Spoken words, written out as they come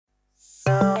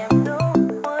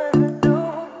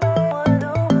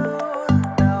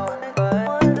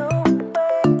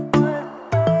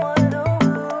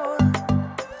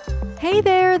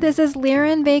this is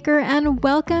Liren Baker, and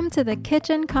welcome to the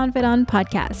Kitchen Confidante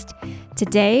podcast.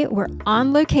 Today, we're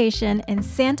on location in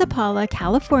Santa Paula,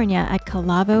 California at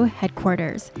Calavo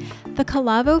headquarters. The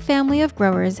Calavo family of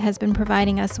growers has been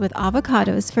providing us with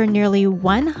avocados for nearly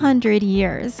 100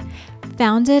 years.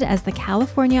 Founded as the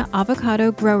California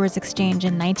Avocado Growers Exchange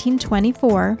in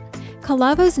 1924,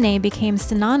 Calavo's name became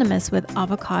synonymous with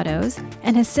avocados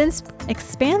and has since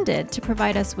expanded to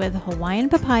provide us with Hawaiian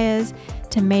papayas,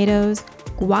 tomatoes,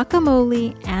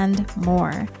 guacamole, and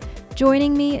more.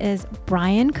 Joining me is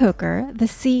Brian Coker, the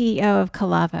CEO of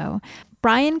Calavo.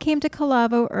 Brian came to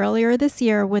Calavo earlier this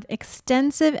year with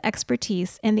extensive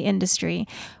expertise in the industry,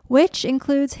 which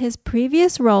includes his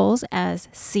previous roles as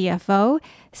CFO,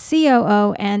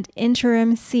 COO, and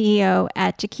interim CEO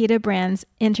at Chiquita Brands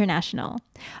International.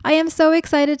 I am so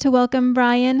excited to welcome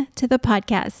Brian to the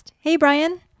podcast. Hey,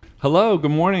 Brian. Hello, good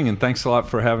morning, and thanks a lot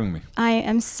for having me. I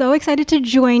am so excited to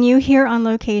join you here on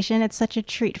location. It's such a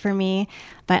treat for me,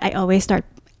 but I always start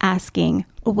asking,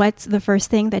 what's the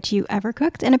first thing that you ever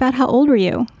cooked, and about how old were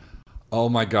you? Oh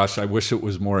my gosh, I wish it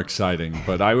was more exciting,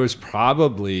 but I was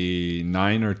probably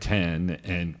 9 or 10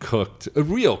 and cooked, a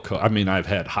real cook. I mean, I've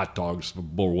had hot dogs,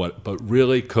 but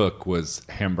really cook was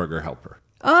Hamburger Helper.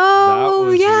 Oh,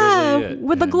 yeah, really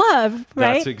with the glove,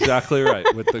 right? That's exactly right,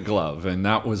 with the glove, and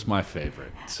that was my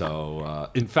favorite. So,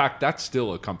 in fact, that's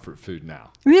still a comfort food now.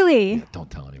 Really? Yeah,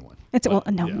 don't tell anyone.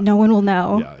 No one will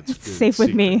know. Yeah, it's safe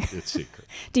with me. It's secret.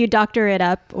 Do you doctor it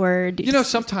up, or do you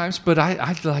sometimes, but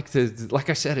I'd like to, like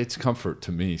I said, it's comfort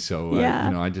to me. So,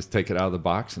 I just take it out of the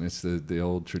box, and it's the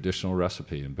old traditional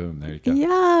recipe, and boom, there you go.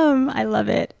 Yum, I love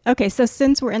it. Okay, so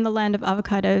since we're in the land of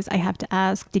avocados, I have to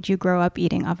ask, did you grow up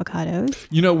eating avocados?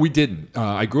 We didn't.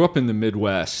 I grew up in the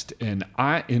Midwest, and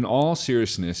in all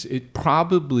seriousness, it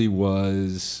probably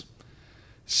was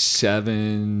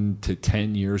 7 to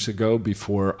 10 years ago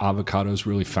before avocados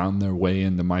really found their way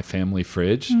into my family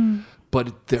fridge.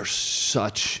 But they're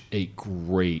such a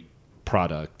great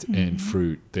product and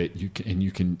fruit that you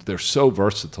can. They're so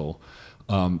versatile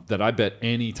that I bet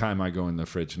any time I go in the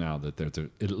fridge now that there's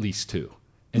at least 2.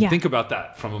 And think about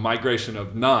that, from a migration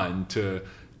of none to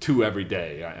 2 every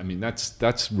day. I mean,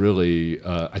 that's really,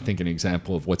 I think, an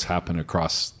example of what's happened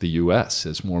across the U.S.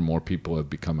 as more and more people have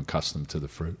become accustomed to the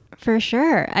fruit. For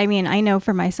sure. I mean, I know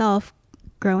for myself,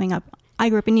 growing up, I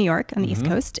grew up in New York on the East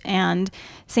Coast, and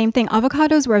same thing.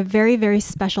 Avocados were a very, very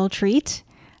special treat.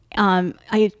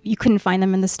 You couldn't find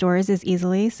them in the stores as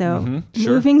easily. So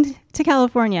moving to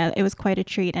California, it was quite a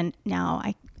treat, and now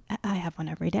I have one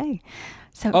every day.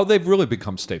 So they've really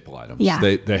become staple items. Yeah.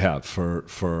 They have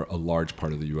for a large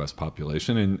part of the U.S.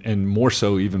 population, and more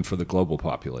so even for the global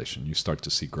population. You start to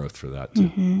see growth for that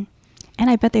too. And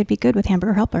I bet they'd be good with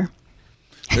Hamburger Helper.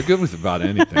 They're good with about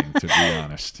anything, to be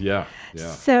honest. Yeah.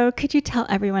 So could you tell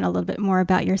everyone a little bit more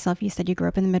about yourself? You said you grew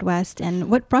up in the Midwest, and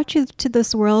what brought you to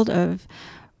this world of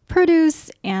produce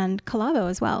and Calavo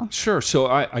as well? Sure. So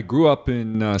I grew up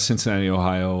in Cincinnati,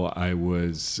 Ohio. I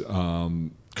was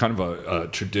kind of a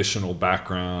traditional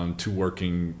background, 2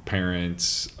 working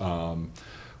parents,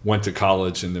 went to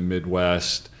college in the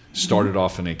Midwest, started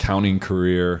off an accounting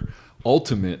career,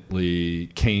 ultimately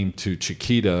came to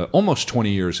Chiquita almost 20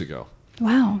 years ago.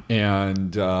 Wow.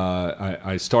 And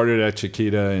I started at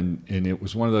Chiquita, and it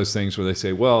was one of those things where they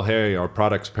say, well, hey, our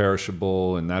product's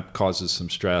perishable, and that causes some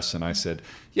stress. And I said,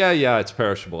 yeah, it's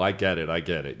perishable. I get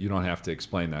it. You don't have to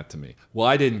explain that to me. Well,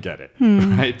 I didn't get it,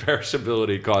 right?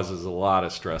 Perishability causes a lot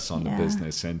of stress on the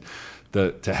business. And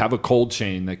to have a cold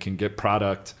chain that can get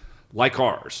product like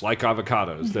ours, like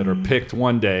avocados, that are picked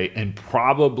one day and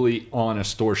probably on a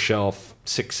store shelf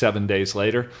 6-7 days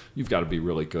later, you've got to be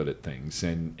really good at things,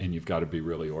 and you've got to be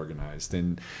really organized.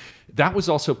 And that was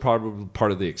also probably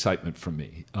part of the excitement for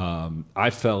me. I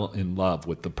fell in love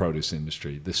with the produce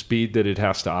industry, the speed that it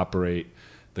has to operate,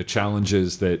 the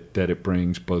challenges that it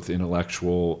brings, both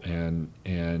intellectual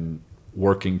and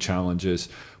working challenges.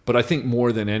 But I think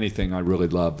more than anything, I really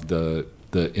love the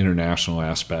international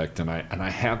aspect, and I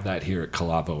have that here at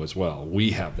Calavo as well.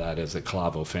 We have that as a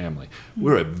Calavo family.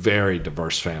 We're a very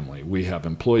diverse family. We have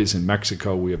employees in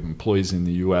Mexico. We have employees in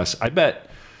the U.S. I bet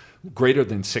greater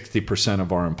than 60%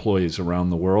 of our employees around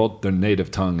the world, their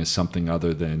native tongue is something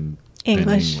other than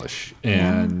English.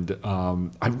 And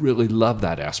I really love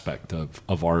that aspect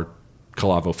of our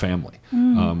Calavo family.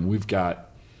 We've got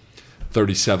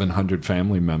 3,700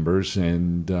 family members,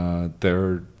 and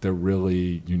they're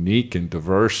really unique and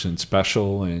diverse and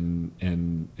special,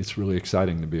 and it's really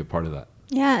exciting to be a part of that.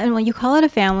 Yeah, and when you call it a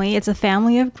family, it's a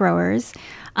family of growers.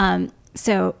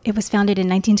 So it was founded in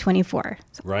 1924,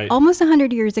 right? Almost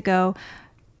 100 years ago.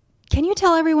 Can you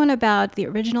tell everyone about the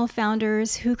original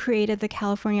founders who created the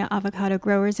California Avocado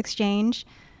Growers Exchange?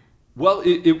 Well,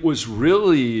 it was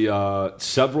really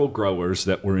several growers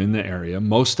that were in the area.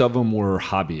 Most of them were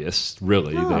hobbyists,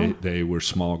 really. Oh. They were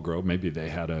small grow. Maybe they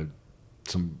had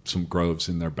some groves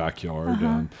in their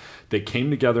backyard. They came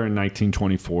together in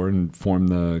 1924 and formed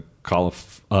the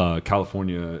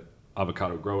California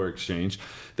Avocado Grower Exchange.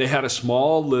 They had a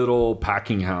small little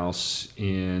packing house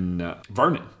in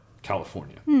Vernon,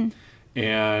 California.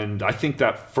 And I think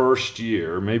that first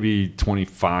year, maybe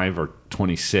 25 or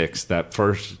 26, that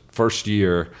first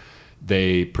year,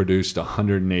 they produced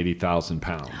 180,000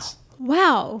 pounds.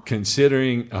 Wow.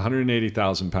 Considering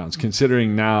 180,000 pounds,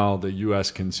 considering now the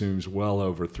U.S. consumes well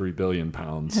over 3 billion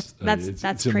pounds. That's it's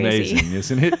crazy. Amazing,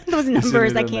 isn't it? Those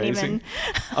numbers, Isn't it I can't amazing?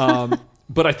 even.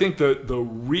 But I think the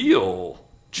real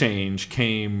change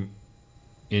came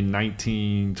in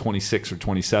 1926 or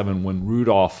 27 when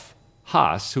Rudolf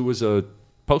Haas, who was a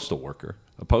postal worker,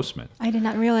 a postman, I did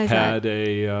not realize had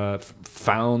that.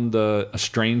 found a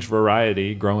strange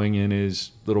variety growing in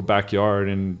his little backyard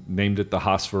and named it the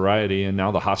Haas variety. And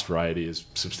now the Haas variety is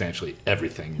substantially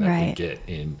everything that we get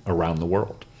around the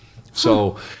world.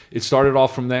 So it started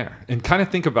off from there. And kind of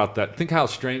think about that. Think how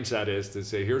strange that is to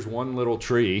say, here's one little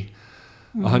tree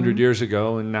 100 years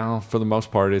ago, and now for the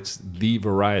most part it's the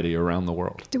variety around the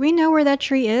world. Do we know where that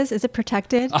tree is? Is it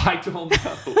protected? I don't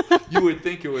know. You would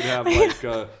think it would have like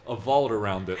a vault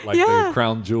around it, like the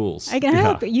crown jewels. I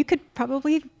hope you could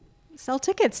probably sell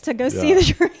tickets to go see the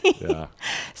tree. Yeah.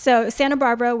 So Santa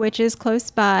Barbara, which is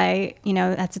close by,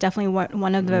 that's definitely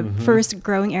one of the first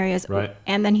growing areas. Right.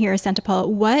 And then here is Santa Paula.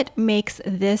 What makes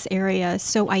this area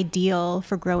so ideal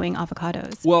for growing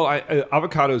avocados? Well,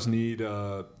 avocados need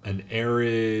an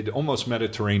arid, almost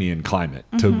Mediterranean climate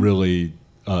to really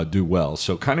do well.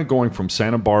 So kind of going from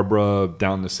Santa Barbara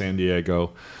down to San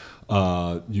Diego,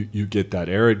 you get that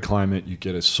arid climate, you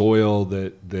get a soil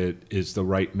that is the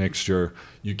right mixture,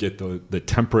 you get the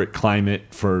temperate climate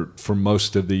for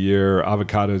most of the year.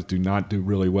 Avocados do not do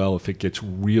really well if it gets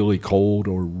really cold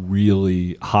or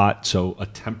really hot, so a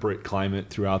temperate climate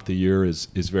throughout the year is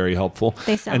very helpful.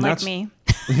 They sound like me.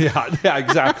 Yeah,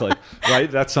 exactly.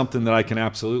 Right? That's something that I can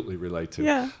absolutely relate to.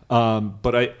 Yeah.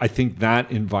 But I think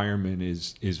that environment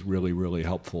is really, really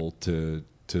helpful to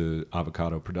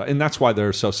avocado production. And that's why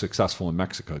they're so successful in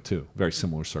Mexico, too. Very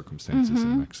similar circumstances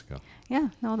in Mexico. Yeah,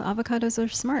 no, the avocados are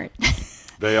smart.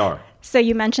 They are. So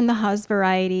you mentioned the Haas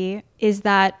variety. Is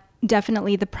that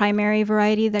definitely the primary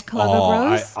variety that Calavo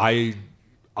grows?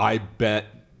 I bet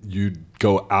you'd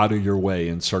go out of your way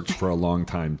and search for a long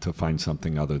time to find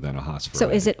something other than a Haas variety. So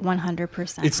is it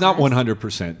 100%? It's not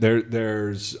 100%.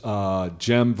 There's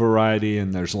gem variety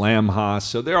and there's lamb Haas.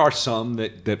 So there are some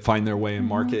that find their way in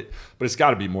market, but it's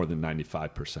got to be more than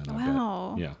 95%.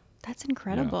 Wow. I bet. Yeah. That's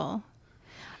incredible.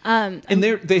 And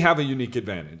they have a unique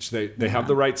advantage. They have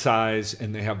the right size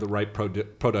and they have the right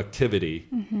productivity.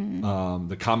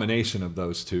 The combination of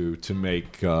those two to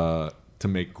make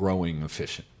growing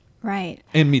efficient. Right.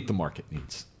 And meet the market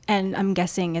needs. And I'm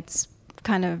guessing it's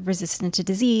kind of resistant to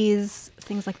disease,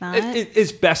 things like that.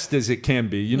 As best as it can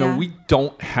be. We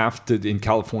don't have to, in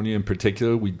California in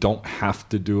particular, we don't have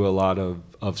to do a lot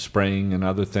of spraying and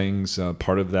other things.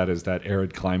 Part of that is that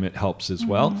arid climate helps as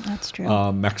well. That's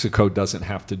true. Mexico doesn't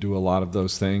have to do a lot of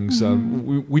those things.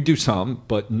 We do some,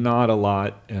 but not a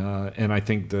lot. And I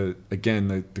think the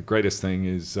greatest thing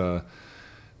is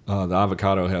the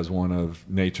avocado has one of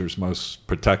nature's most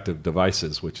protective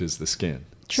devices, which is the skin.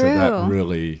 True. So that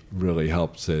really, really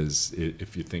helps as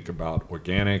if you think about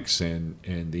organics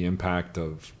and the impact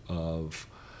of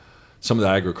some of the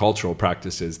agricultural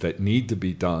practices that need to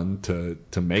be done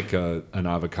to make an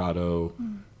avocado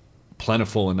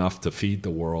plentiful enough to feed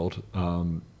the world.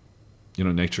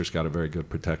 Nature's got a very good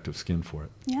protective skin for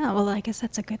it. Yeah, well, I guess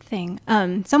that's a good thing.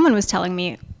 Someone was telling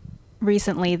me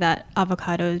recently that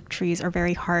avocado trees are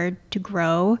very hard to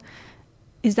grow.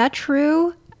 Is that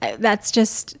true?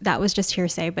 That was just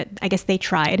hearsay, but I guess they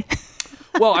tried.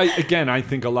 Well, I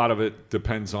think a lot of it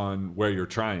depends on where you're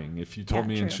trying. If you told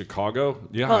me in Chicago,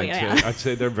 I'd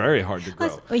say they're very hard to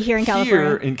grow. Here in California.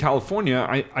 Here in California,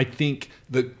 I think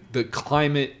the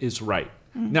climate is right.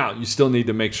 Now, you still need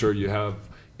to make sure you have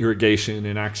irrigation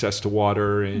and access to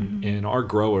water, and our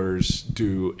growers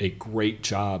do a great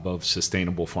job of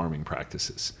sustainable farming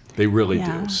practices. They really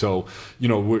do. So,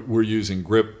 we're using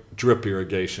drip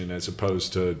irrigation as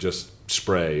opposed to just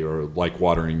spray or like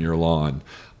watering your lawn.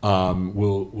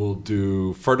 We'll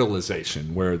do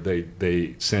fertilization where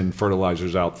they send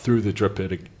fertilizers out through the drip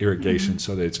irrigation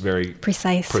so that it's very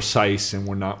precise and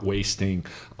we're not wasting.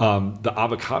 The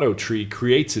avocado tree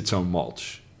creates its own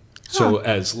mulch. So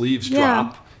as leaves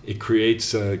drop, It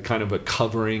creates a kind of a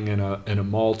covering and a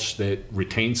mulch that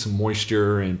retains some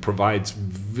moisture and provides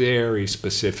very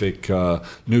specific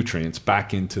nutrients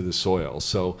back into the soil.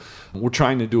 So we're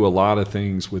trying to do a lot of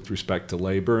things with respect to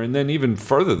labor, and then even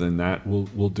further than that,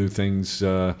 we'll do things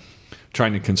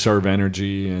trying to conserve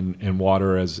energy and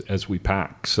water as we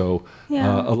pack. So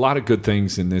a lot of good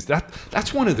things in this.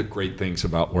 That's one of the great things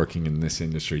about working in this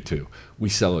industry too. We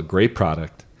sell a great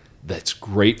product that's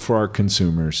great for our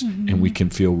consumers, and we can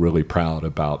feel really proud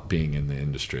about being in the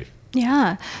industry.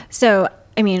 Yeah. So,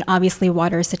 I mean, obviously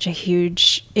water is such a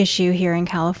huge issue here in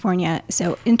California.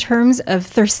 So in terms of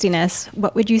thirstiness,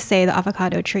 what would you say the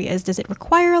avocado tree is? Does it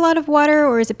require a lot of water,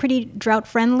 or is it pretty drought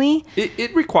friendly?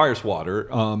 It requires water.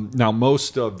 Now,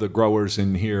 most of the growers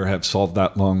in here have solved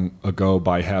that long ago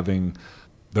by having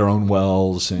their own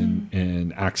wells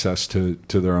and access to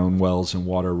their own wells and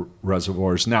water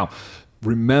reservoirs. Now,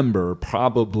 remember,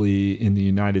 probably in the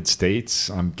United States,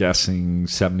 I'm guessing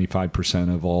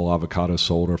 75% of all avocados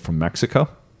sold are from Mexico.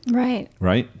 Right.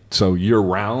 So year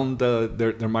round,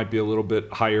 there might be a little bit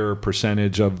higher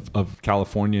percentage of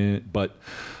California, but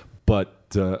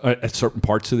at certain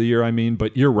parts of the year,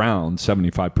 but year round,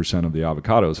 75% of the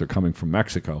avocados are coming from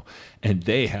Mexico, and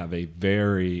they have a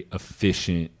very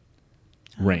efficient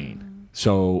rain.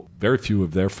 So very few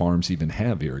of their farms even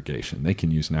have irrigation. They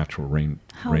can use natural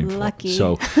rainfall. Lucky.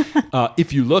 So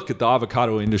if you look at the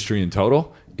avocado industry in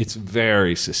total, it's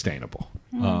very sustainable.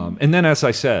 And then, as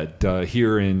I said,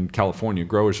 here in California,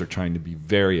 growers are trying to be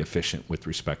very efficient with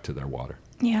respect to their water.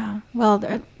 Yeah. Well,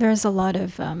 there's a lot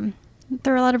of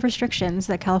there are a lot of restrictions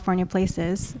that California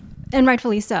places, and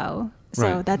rightfully so.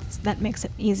 So Right. that makes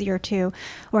it easier too,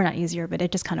 or not easier, but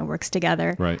it just kind of works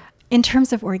together. Right. In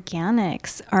terms of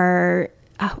organics,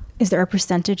 is there a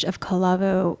percentage of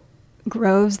Calavo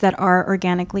groves that are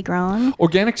organically grown?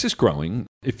 Organics is growing.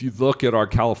 If you look at our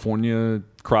California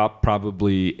crop,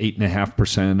 probably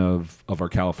 8.5% of our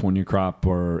California crop,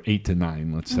 or 8 to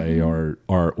 9, let's say, are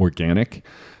organic.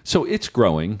 So it's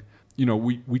growing.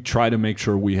 We try to make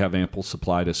sure we have ample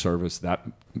supply to service that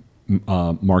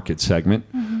market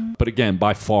segment. But again,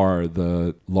 by far,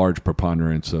 the large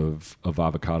preponderance of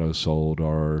avocados sold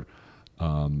are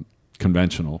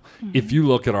conventional. If you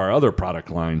look at our other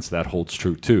product lines, that holds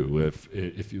true too.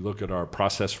 If you look at our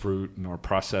processed fruit and our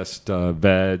processed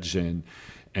veg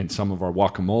and some of our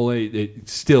guacamole,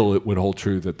 it would hold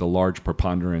true that the large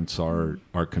preponderance are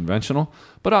conventional.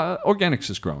 But organics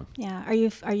is growing. Yeah.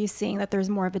 Are you seeing that there's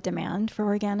more of a demand for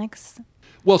organics?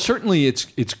 Well, certainly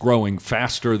it's growing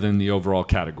faster than the overall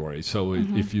category. So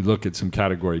if you look at some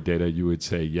category data, you would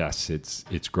say yes,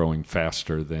 it's growing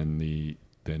faster than the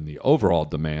overall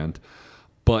demand,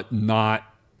 but not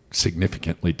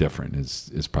significantly different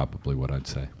is probably what I'd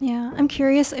say. Yeah, I'm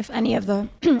curious if any of the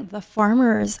the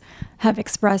farmers have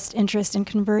expressed interest in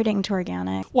converting to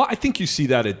organic. Well, I think you see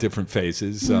that at different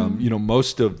phases.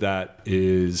 Most of that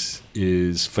is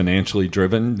financially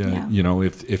driven.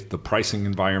 If the pricing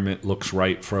environment looks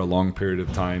right for a long period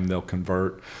of time, they'll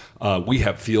convert. We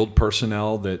have field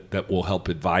personnel that will help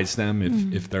advise them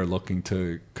if they're looking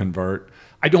to convert.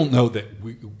 I don't know that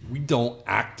we don't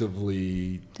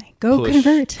actively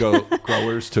push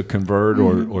growers to convert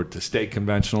or to stay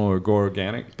conventional or go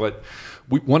organic. But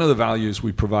one of the values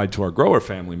we provide to our grower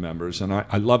family members, and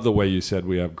I love the way you said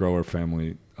we have grower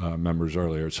family members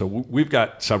earlier. So we've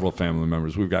got several family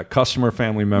members. We've got customer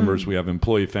family members, we have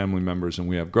employee family members, and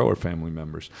we have grower family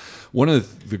members. One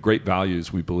of the great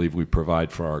values we believe we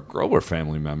provide for our grower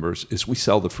family members is we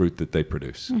sell the fruit that they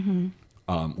produce.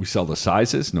 We sell the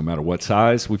sizes, no matter what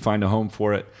size. We find a home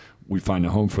for it. We find a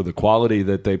home for the quality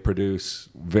that they produce.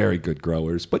 Very good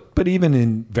growers. But even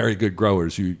in very good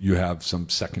growers, you have some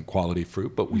second quality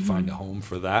fruit, but we find a home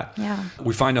for that. Yeah.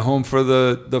 We find a home for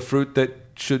the fruit that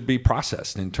should be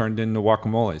processed and turned into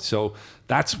guacamole. So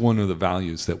that's one of the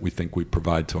values that we think we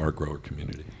provide to our grower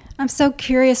community. I'm so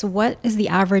curious, what is the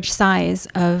average size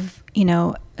of,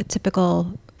 a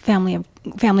typical family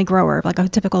grower, like a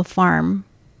typical farm?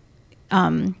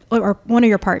 Or one of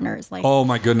your partners? Oh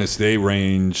my goodness, they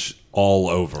range all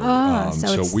over.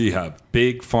 So we have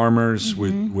big farmers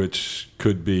which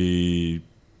could be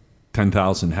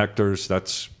 10,000 hectares.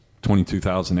 That's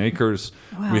 22,000 acres.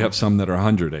 Wow. We have some that are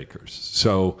 100 acres.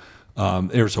 So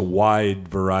there's a wide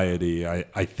variety.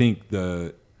 I think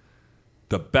the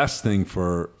best thing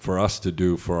for us to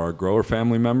do for our grower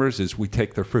family members is we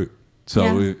take their fruit. So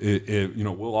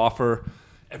we'll offer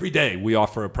every day. We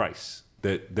offer a price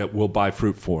that we'll buy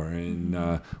fruit for,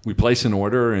 and we place an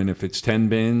order, and if it's 10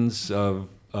 bins of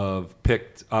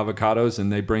picked avocados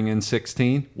and they bring in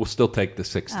 16, we'll still take the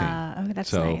 16.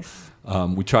 That's nice.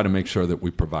 We try to make sure that we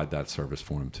provide that service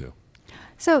for them too.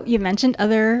 So you mentioned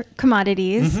other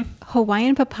commodities.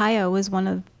 Hawaiian papaya was one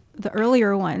of the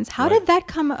earlier ones. How did that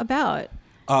come about?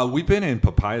 We've been in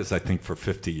papayas, I think, for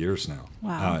 50 years now.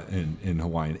 Wow. In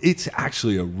Hawaiian. It's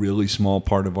actually a really small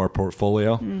part of our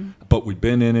portfolio, but we've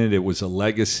been in it. It was a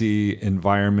legacy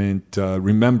environment.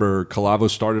 Remember, Calavo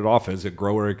started off as a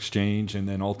grower exchange and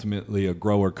then ultimately a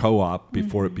grower co-op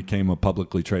before it became a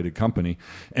publicly traded company.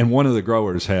 And one of the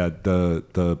growers had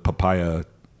the papaya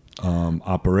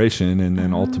operation, and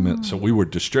then so we were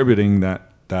distributing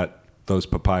those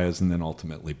papayas, and then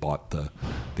ultimately bought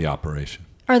the operation.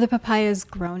 Are the papayas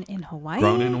grown in Hawaii?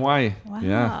 Grown in Hawaii. Wow.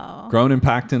 Yeah. Grown and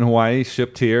packed in Hawaii,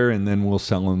 shipped here, and then we'll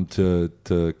sell them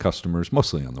to customers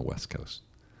mostly on the West Coast.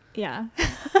 Yeah.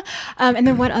 And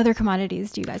then what other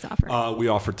commodities do you guys offer? We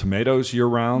offer tomatoes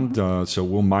year-round, so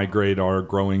we'll migrate our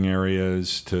growing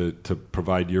areas to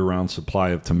provide year-round supply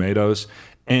of tomatoes.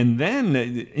 And then,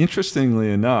 interestingly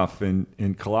enough, in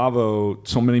Calavo,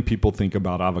 so many people think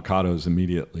about avocados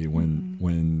immediately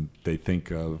when they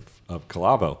think of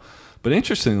Calavo. But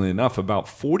interestingly enough, about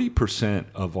 40%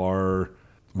 of our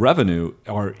revenue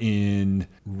are in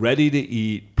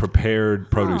ready-to-eat, prepared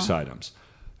produce items.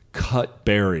 Cut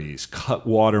berries, cut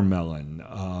watermelon.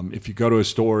 If you go to a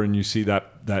store and you see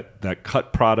that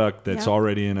cut product that's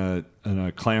already in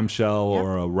a clamshell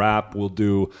or a wrap, we'll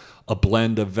do a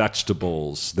blend of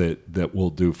vegetables that we'll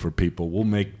do for people. We'll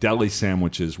make deli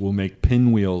sandwiches. We'll make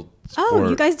pinwheels. Oh,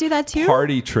 you guys do that too?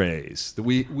 Party trays.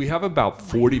 We have about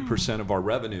 40% of our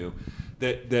revenue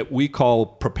that we call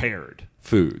prepared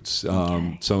foods.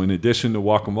 So in addition to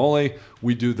guacamole,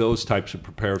 we do those types of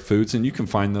prepared foods, and you can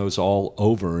find those all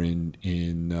over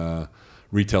in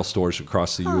retail stores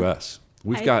across the U.S.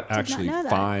 We've got actually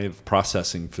 5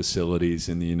 processing facilities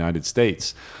in the United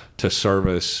States to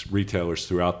service retailers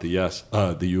throughout the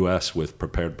U.S. with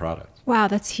prepared products. Wow,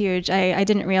 that's huge. I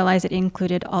didn't realize it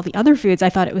included all the other foods. I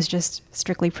thought it was just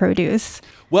strictly produce.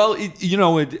 Well,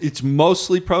 it's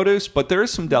mostly produce, but there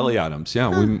is some deli items.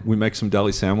 Yeah, we make some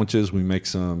deli sandwiches. We make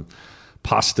some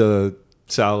pasta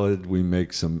salad. We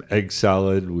make some egg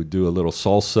salad. We do a little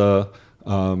salsa.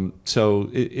 So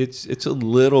it's a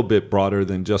little bit broader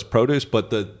than just produce, but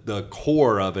the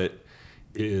core of it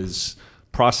is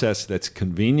processed that's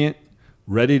convenient,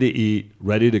 ready to eat,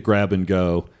 ready to grab and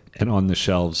go, and on the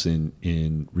shelves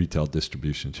in retail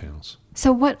distribution channels.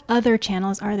 So what other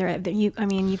channels are there?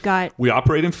 You've got... We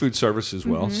operate in food service as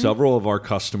well. Several of our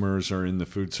customers are in the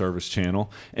food service channel.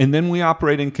 And then we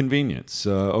operate in convenience.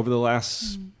 Over the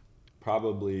last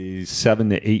probably 7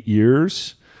 to 8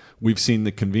 years, we've seen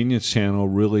the convenience channel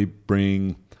really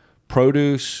bring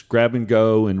produce, grab and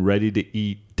go, and ready to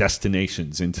eat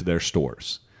destinations into their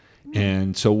stores.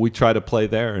 And so we try to play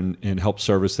there and help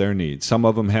service their needs. Some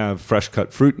of them have fresh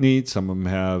cut fruit needs. Some of them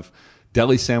have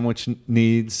deli sandwich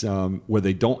needs where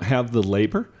they don't have the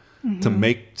labor to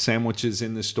make sandwiches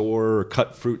in the store or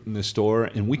cut fruit in the store.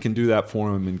 And we can do that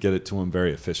for them and get it to them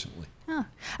very efficiently. Oh.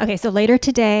 Okay, so later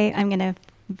today, I'm going to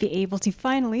be able to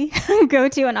finally go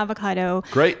to an avocado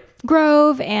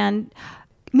grove. And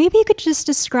maybe you could just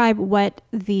describe what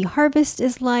the harvest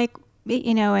is like,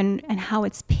 and how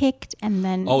it's picked and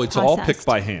then it's processed. all picked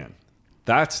by hand.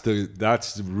 That's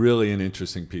really an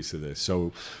interesting piece of this.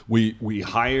 So we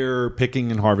hire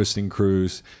picking and harvesting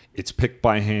crews. It's picked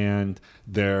by hand.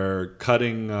 They're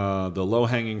cutting the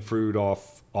low-hanging fruit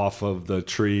off of the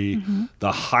tree.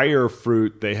 The higher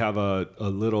fruit, they have a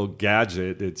little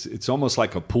gadget. It's almost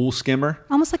like a pool skimmer.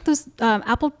 Almost like those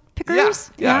apple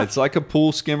pickers? Yeah, it's like a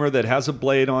pool skimmer that has a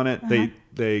blade on it.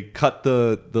 They cut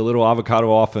the little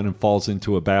avocado off and it falls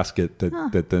into a basket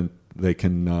that then they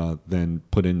can then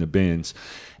put in the bins.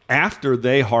 After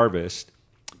they harvest,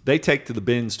 they take to the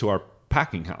bins to our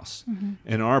packing house.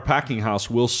 And our packing house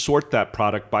will sort that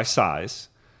product by size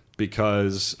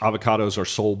because avocados are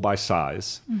sold by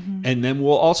size. And then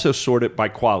we'll also sort it by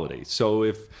quality. So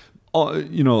if a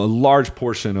large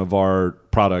portion of our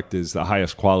product is the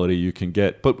highest quality you can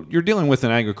get, but you're dealing with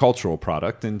an agricultural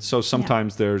product, and so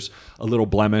sometimes there's a little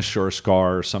blemish or a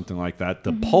scar or something like that.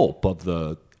 The pulp of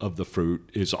the fruit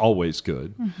is always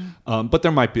good, but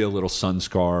there might be a little sun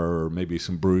scar or maybe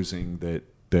some bruising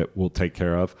that we'll take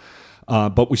care of.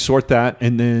 But we sort that,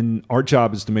 and then our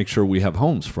job is to make sure we have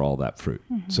homes for all that fruit.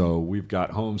 So we've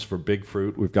got homes for big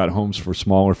fruit, we've got homes for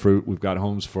smaller fruit, we've got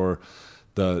homes for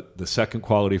the second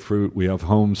quality fruit. We have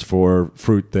homes for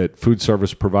fruit that food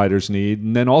service providers need,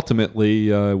 and then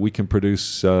ultimately we can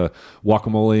produce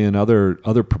guacamole and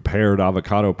other prepared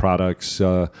avocado products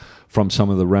from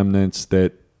some of the remnants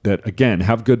that again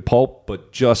have good pulp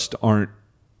but just aren't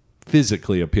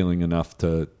physically appealing enough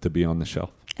to be on the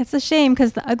shelf. It's a shame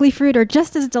because the ugly fruit are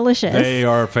just as delicious. They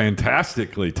are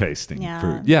fantastically tasting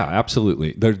fruit. Yeah,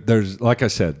 absolutely. There's, like I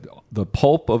said, the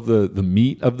pulp of the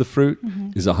meat of the fruit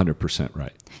is 100%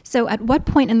 right. So at what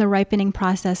point in the ripening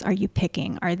process are you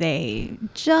picking? Are they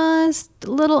just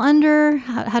a little under?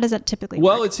 How does that typically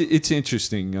work? Well, it's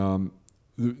interesting.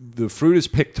 The fruit is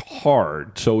picked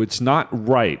hard, so it's not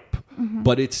ripe,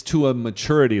 but it's to a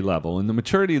maturity level. And the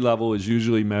maturity level is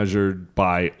usually measured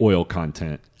by oil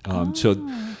content. So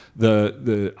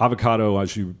the avocado,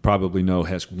 as you probably know,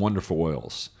 has wonderful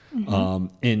oils.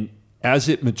 And as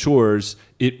it matures,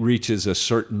 it reaches a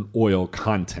certain oil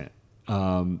content.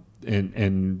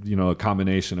 And a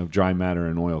combination of dry matter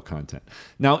and oil content.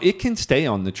 Now, it can stay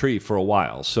on the tree for a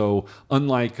while. So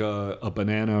unlike a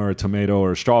banana or a tomato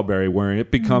or a strawberry, where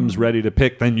it becomes ready to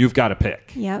pick, then you've got to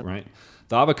pick. Yep. Right?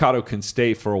 The avocado can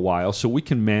stay for a while, so we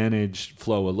can manage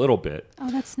flow a little bit.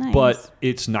 Oh, that's nice. But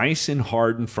it's nice and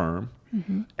hard and firm.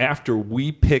 After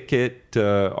we pick it,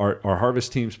 our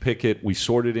harvest teams pick it, we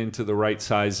sort it into the right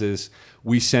sizes,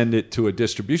 we send it to a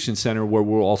distribution center where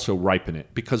we'll also ripen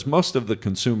it, because most of the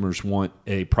consumers want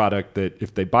a product that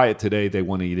if they buy it today, they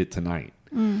want to eat it tonight.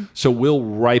 So we'll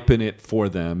ripen it for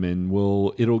them, and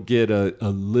it'll get a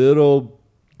little,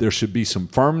 there should be some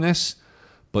firmness,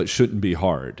 but shouldn't be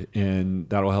hard. And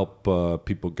that'll help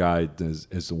people guide as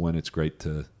to when it's great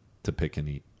to pick and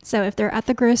eat. So if they're at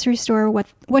the grocery store,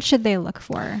 what should they look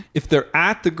for? If they're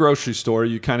at the grocery store,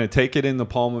 you kind of take it in the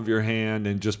palm of your hand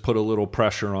and just put a little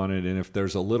pressure on it. And if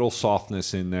there's a little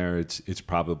softness in there, it's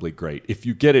probably great. If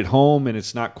you get it home and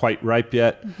it's not quite ripe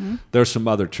yet, there's some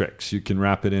other tricks. You can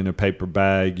wrap it in a paper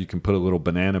bag. You can put a little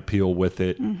banana peel with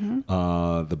it.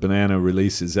 The banana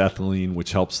releases ethylene,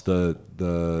 which helps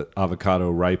the avocado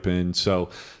ripen.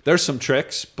 So there's some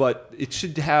tricks, but it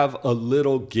should have a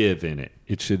little give in it.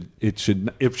 It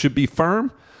should be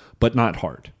firm, but not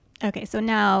hard. Okay, so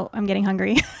now I'm getting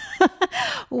hungry.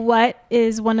 What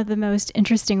is one of the most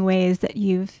interesting ways that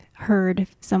you've heard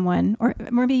someone, or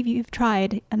maybe you've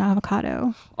tried an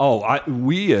avocado?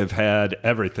 We have had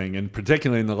everything, and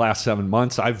particularly in the last 7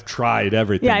 months, I've tried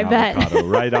everything. Yeah, I avocado, bet.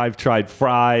 Right? I've tried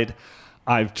fried.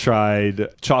 I've tried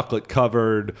chocolate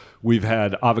covered. We've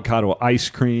had avocado ice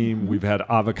cream. We've had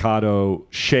avocado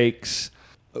shakes.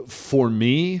 For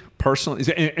me personally,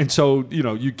 and so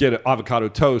you get avocado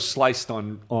toast sliced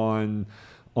on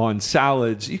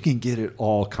salads. You can get it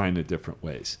all kind of different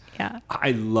ways. Yeah,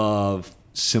 I love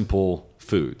simple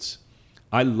foods.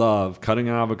 I love cutting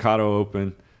an avocado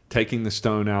open, taking the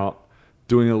stone out,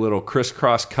 doing a little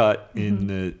crisscross cut in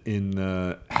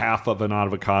the half of an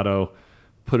avocado,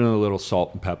 putting a little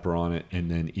salt and pepper on it, and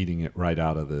then eating it right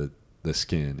out of the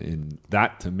skin. And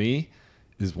that to me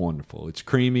is wonderful. It's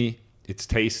creamy. It's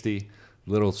tasty,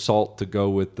 little salt to go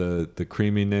with the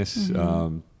creaminess.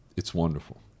 It's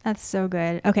wonderful. That's so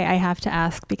good. Okay, I have to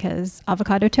ask, because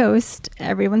avocado toast,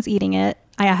 everyone's eating it.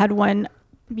 I had one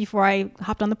before I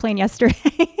hopped on the plane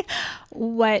yesterday.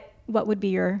 What would be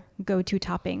your go-to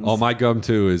toppings? Oh, my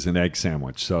go-to is an egg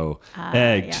sandwich. So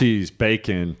egg, cheese,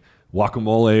 bacon,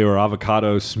 guacamole or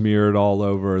avocado smeared all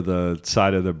over the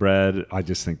side of the bread. I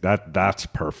just think that's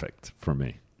perfect for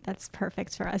me. That's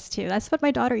perfect for us too. That's what my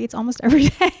daughter eats almost every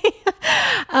day.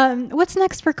 What's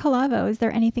next for Calavo? Is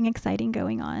there anything exciting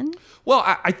going on? Well,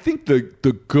 I think the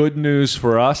good news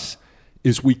for us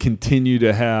is we continue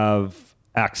to have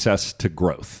access to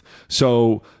growth.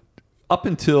 So up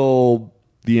until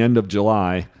the end of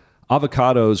July,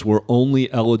 avocados were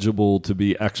only eligible to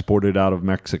be exported out of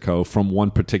Mexico from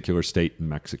one particular state in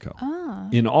Mexico.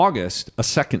 In August, a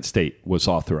second state was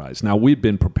authorized. Now, we've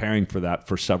been preparing for that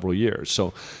for several years.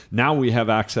 So now we have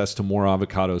access to more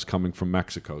avocados coming from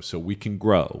Mexico. So we can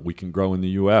grow. We can grow in the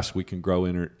U.S. We can grow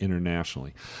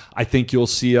internationally. I think you'll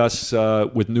see us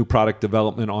with new product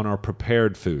development on our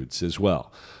prepared foods as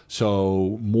well.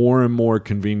 So more and more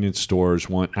convenience stores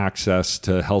want access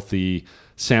to healthy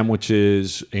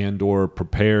sandwiches and or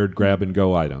prepared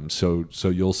grab-and-go items. So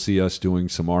you'll see us doing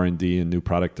some R&D and new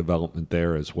product development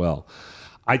there as well.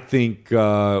 I think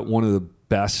one of the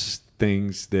best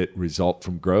things that result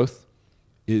from growth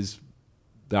is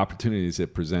the opportunities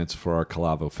it presents for our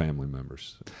Calavo family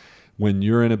members. When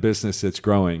you're in a business that's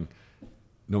growing,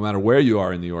 no matter where you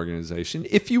are in the organization,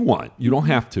 if you want, you don't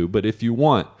have to, but if you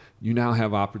want, you now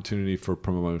have opportunity for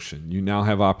promotion. You now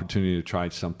have opportunity to try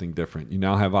something different. You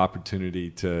now have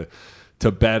opportunity to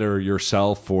better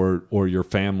yourself or your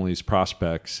family's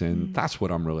prospects. And that's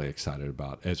what I'm really excited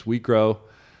about. As we grow,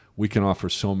 we can offer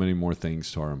so many more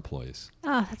things to our employees.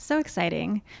 Oh, that's so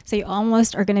exciting. So you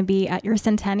almost are going to be at your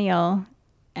centennial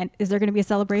And is there going to be a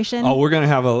celebration? Oh, we're going to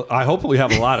have I hopefully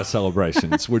have a lot of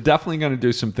celebrations. We're definitely going to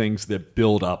do some things that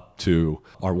build up to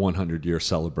our 100-year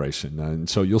celebration. And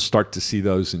so you'll start to see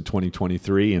those in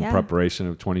 2023 in preparation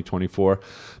of 2024.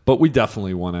 But we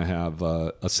definitely want to have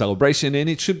a celebration, and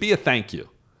it should be a thank you.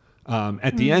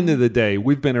 At the end of the day,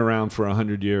 we've been around for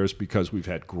 100 years because we've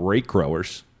had great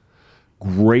growers,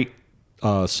 great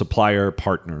supplier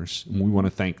partners, and we want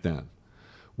to thank them.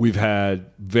 We've had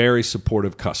very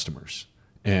supportive customers,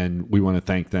 and we want to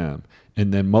thank them.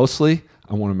 And then mostly,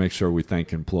 I want to make sure we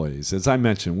thank employees. As I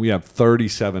mentioned, we have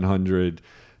 3,700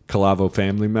 Calavo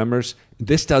family members.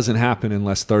 This doesn't happen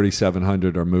unless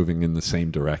 3,700 are moving in the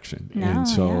same direction. No, and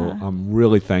so I'm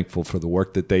really thankful for the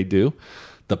work that they do,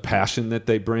 the passion that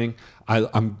they bring.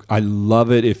 I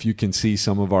love it. If you can see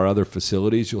some of our other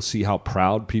facilities, you'll see how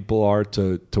proud people are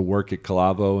to work at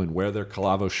Calavo and wear their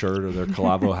Calavo shirt or their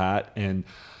Calavo hat. And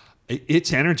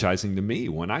it's energizing to me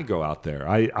when I go out there.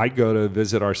 I go to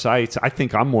visit our sites. I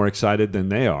think I'm more excited than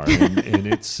they are, and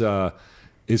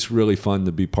it's really fun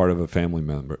to be part of a family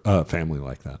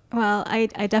like that. Well, I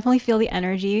definitely feel the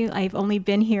energy. I've only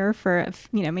been here for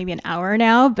maybe an hour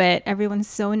now, but everyone's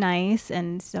so nice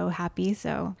and so happy.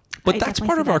 But that's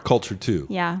part of our culture too.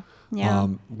 Yeah.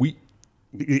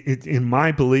 In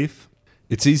my belief,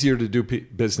 it's easier to do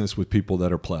business with people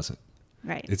that are pleasant.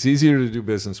 Right. It's easier to do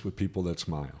business with people that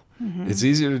smile. Mm-hmm. It's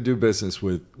easier to do business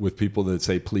with people that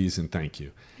say please and thank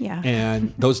you. Yeah.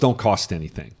 And those don't cost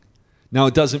anything. Now,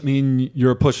 it doesn't mean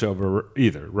you're a pushover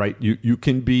either, right? You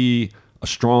can be a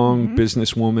strong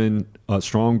businesswoman, a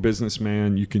strong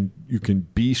businessman. You can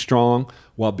be strong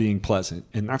while being pleasant.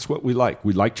 And that's what we like.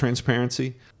 We like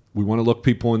transparency. We want to look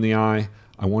people in the eye.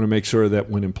 I want to make sure that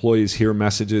when employees hear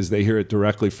messages, they hear it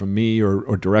directly from me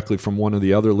or directly from one of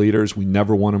the other leaders. We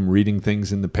never want them reading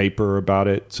things in the paper about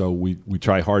it. So we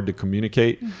try hard to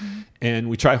communicate, and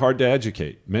we try hard to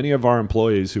educate. Many of our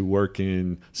employees who work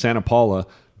in Santa Paula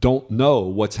don't know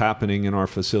what's happening in our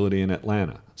facility in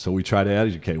Atlanta. So we try to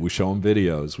educate. We show them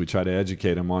videos. We try to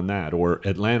educate them on that. Or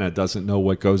Atlanta doesn't know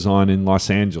what goes on in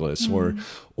Los Angeles,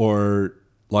 or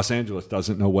Los Angeles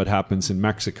doesn't know what happens in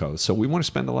Mexico. So we want to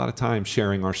spend a lot of time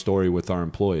sharing our story with our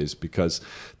employees because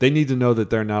they need to know that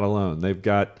they're not alone. They've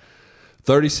got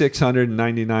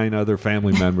 3,699 other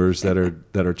family members that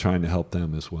are trying to help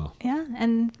them as well. Yeah,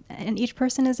 and each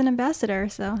person is an ambassador,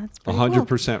 so that's pretty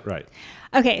 100% cool. Right.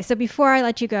 Okay, so before I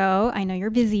let you go, I know you're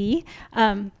busy.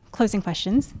 Closing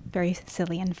questions, very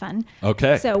silly and fun.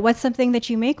 Okay. So what's something that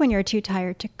you make when you're too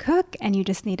tired to cook and you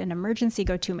just need an emergency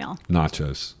go-to meal?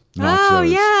 Nachos. Oh,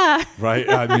 yeah. Right?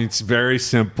 I mean, it's very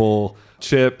simple.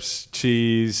 Chips,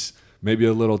 cheese, maybe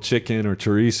a little chicken or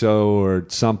chorizo or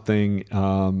something.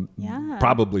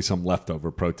 Probably some leftover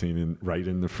protein right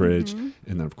in the fridge. And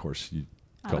then, of course, you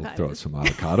go throw some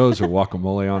avocados or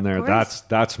guacamole on there.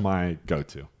 That's my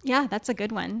go-to. Yeah, that's a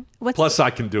good one. Plus, I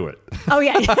can do it. Oh,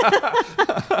 yeah.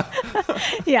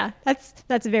 Yeah,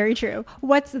 that's very true.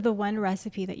 What's the one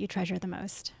recipe that you treasure the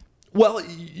most? Well,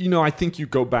 I think you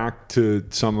go back to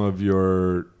some of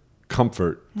your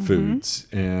comfort foods.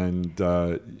 And,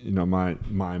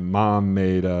 my mom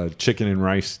made a chicken and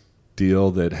rice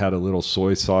deal that had a little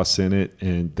soy sauce in it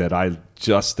and that I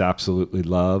just absolutely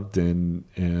loved.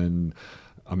 And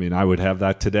I mean, I would have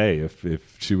that today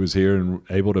if she was here and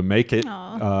able to make it.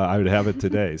 I would have it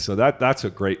today. So that's a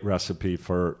great recipe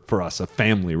for us, a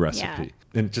family recipe. Yeah.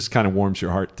 And it just kind of warms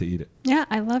your heart to eat it. Yeah,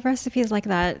 I love recipes like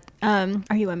that. Are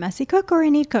you a messy cook or a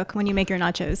neat cook when you make your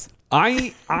nachos?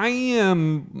 I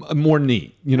am more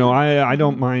neat. I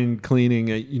don't mind cleaning.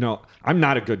 I'm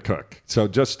not a good cook. So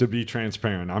just to be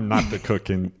transparent, I'm not the cook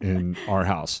in our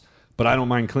house. But I don't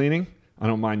mind cleaning. I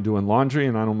don't mind doing laundry,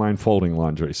 and I don't mind folding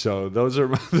laundry. So those are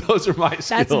my skills.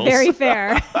 That's very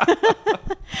fair.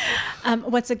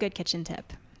 What's a good kitchen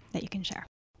tip that you can share?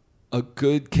 A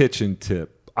good kitchen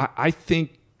tip. I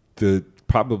think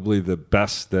probably the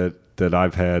best that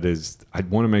I've had is I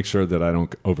want to make sure that I don't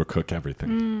overcook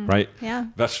everything, right? Yeah.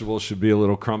 Vegetables should be a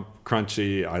little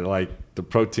crunchy. I like the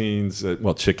proteins.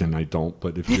 Chicken I don't,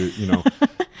 but if you're,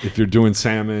 if you're doing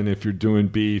salmon, if you're doing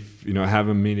beef, have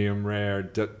a medium rare.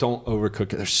 Don't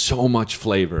overcook it. There's so much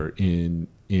flavor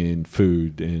in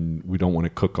food, and we don't want to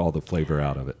cook all the flavor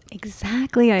out of it.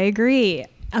 Exactly. I agree.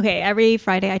 Okay, every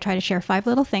Friday I try to share 5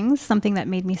 little things, something that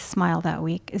made me smile that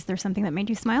week. Is there something that made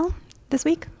you smile this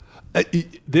week?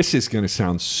 This is going to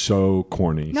sound so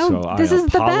corny, no, so this I is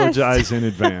apologize in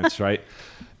advance, right?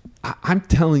 I'm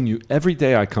telling you, every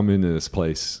day I come into this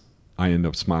place, I end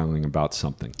up smiling about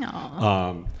something.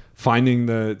 seeing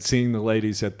the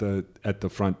ladies at the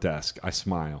front desk, I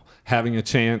smile. Having a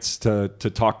chance to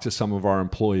talk to some of our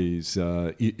employees,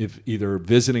 if either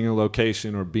visiting a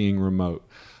location or being remote,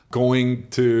 going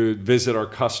to visit our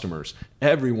customers,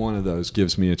 every one of those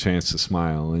gives me a chance to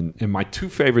smile. And my two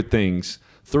favorite things,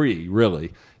 three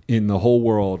really, in the whole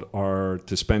world are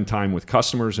to spend time with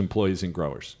customers, employees, and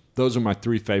growers. Those are my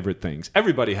three favorite things.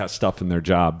 Everybody has stuff in their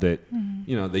job that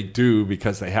they do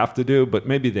because they have to do, but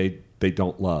maybe they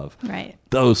don't love. Right.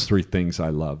 Those three things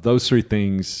I love. Those three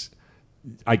things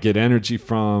I get energy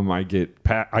from. I get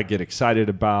excited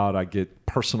about. I get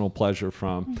personal pleasure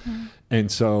from. Mm-hmm. And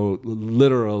so,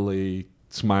 literally,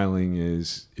 smiling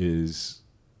is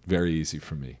very easy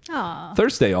for me. Aww.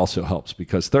 Thursday also helps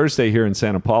because Thursday here in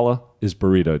Santa Paula is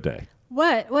burrito day.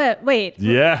 What? Wait.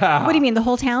 Yeah. What do you mean, the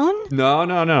whole town?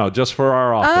 No. Just for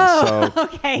our office. Oh, so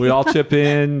okay. We all chip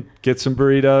in, get some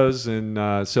burritos,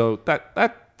 and so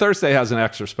that Thursday has an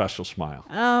extra special smile.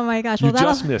 Oh my gosh! You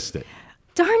just missed it.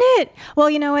 Darn it! Well,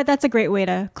 you know what? That's a great way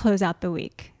to close out the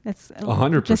week. That's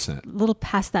 100%. Just a little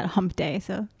past that hump day.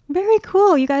 So very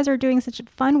cool. You guys are doing such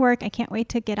fun work. I can't wait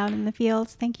to get out in the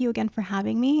fields. Thank you again for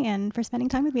having me and for spending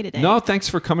time with me today. No, thanks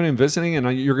for coming and visiting.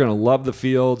 And you're going to love the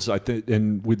fields.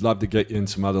 And we'd love to get you in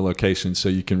some other locations so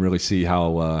you can really see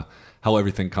how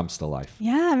everything comes to life.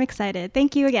 Yeah, I'm excited.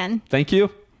 Thank you again. Thank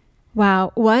you.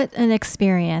 Wow, what an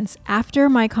experience. After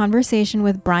my conversation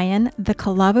with Brian, the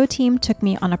Calavo team took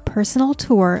me on a personal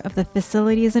tour of the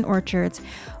facilities and orchards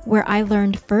where I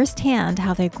learned firsthand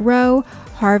how they grow,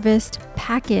 harvest,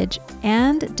 package,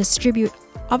 and distribute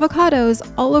avocados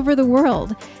all over the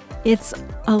world. It's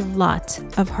a lot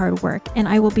of hard work, and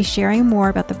I will be sharing more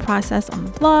about the process on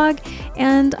the blog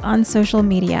and on social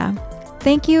media.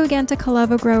 Thank you again to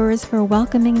Calavo Growers for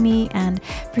welcoming me and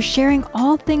for sharing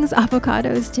all things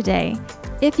avocados today.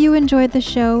 If you enjoyed the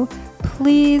show,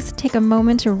 please take a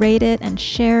moment to rate it and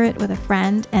share it with a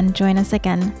friend and join us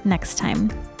again next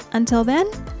time. Until then,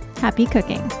 happy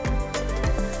cooking.